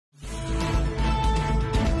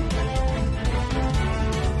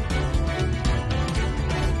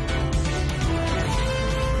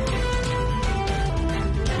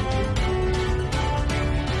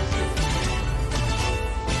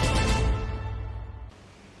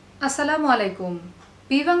আসসালামু আলাইকুম।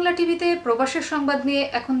 বি বাংলা টিভিতে প্রবাসের সংবাদ নিয়ে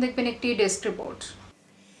এখন দেখবেন একটি ডেস্ক রিপোর্ট।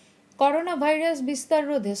 করোনা ভাইরাস বিস্তার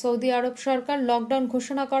রোধে সৌদি আরব সরকার লকডাউন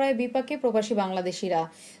ঘোষণা করায় বিপাকে প্রবাসী বাংলাদেশিরা।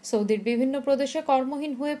 সৌদির বিভিন্ন প্রদেশে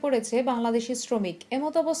কর্মহীন হয়ে পড়েছে বাংলাদেশি শ্রমিক।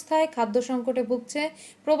 এমত অবস্থায় খাদ্য সংকটে ভুগছে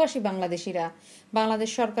প্রবাসী বাংলাদেশিরা। বাংলাদেশ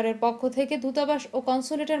সরকারের পক্ষ থেকে দূতাবাস ও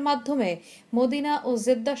কনসুলেটের মাধ্যমে মদিনা ও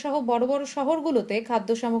জেদ্দা সহ বড় বড় শহরগুলোতে খাদ্য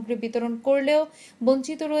সামগ্রী বিতরণ করলেও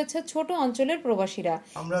বঞ্চিত রয়েছে ছোট অঞ্চলের প্রবাসীরা।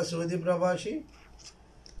 আমরা সৌদি প্রবাসী,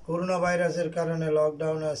 করোনা ভাইরাসের কারণে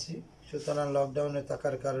লকডাউনে আছি। সুতরাং লকডাউনে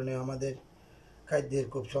থাকার কারণে আমাদের খাদ্যের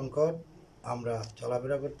খুব সংকট, আমরা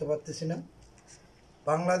চলাফেরা করতে পারতেছি না।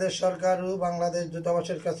 বাংলাদেশ সরকার ও বাংলাদেশ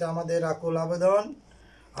দূতাবাসের কাছে আমাদের আকুল আবেদন,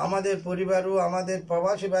 আমাদের পরিবার ও আমাদের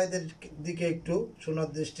প্রবাসী ভাইদের দিকে একটু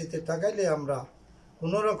সুদৃষ্টিতে তাকাইলে আমরা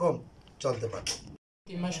কোনো রকম চলতে পারব।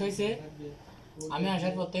 3 মাস হয়েছে আমি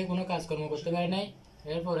আসার পর থেকে কোনো কাজকর্ম করতে পারি নাই।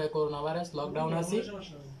 এরপরে করোনা ভাইরাস লকডাউন আছি,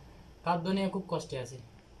 খাদ্য নিয়ে খুব কষ্টে আছি।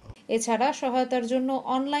 এছাড়া সহায়তার জন্য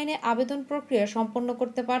অনলাইনে আবেদন প্রক্রিয়া সম্পন্ন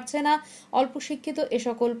করতে পারছে না অল্প শিক্ষিত এ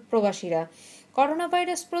সকল প্রবাসীরা। করোনা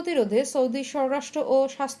ভাইরাস প্রতিরোধে সৌদি স্বরাষ্ট্র ও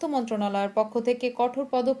স্বাস্থ্য মন্ত্রণালয়ের পক্ষ থেকে কঠোর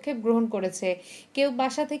পদক্ষেপ গ্রহণ করেছে। কেউ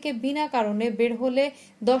বাসা থেকে বিনা কারণে বের হলে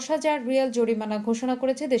 10,000 রিয়াল জরিমানা ঘোষণা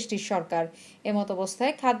করেছে দেশটির সরকার। এমত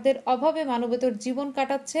অবস্থায় খাদ্যের অভাবে মানবেতর জীবন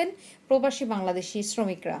কাটাচ্ছেন প্রবাসী বাংলাদেশি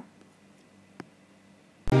শ্রমিকরা।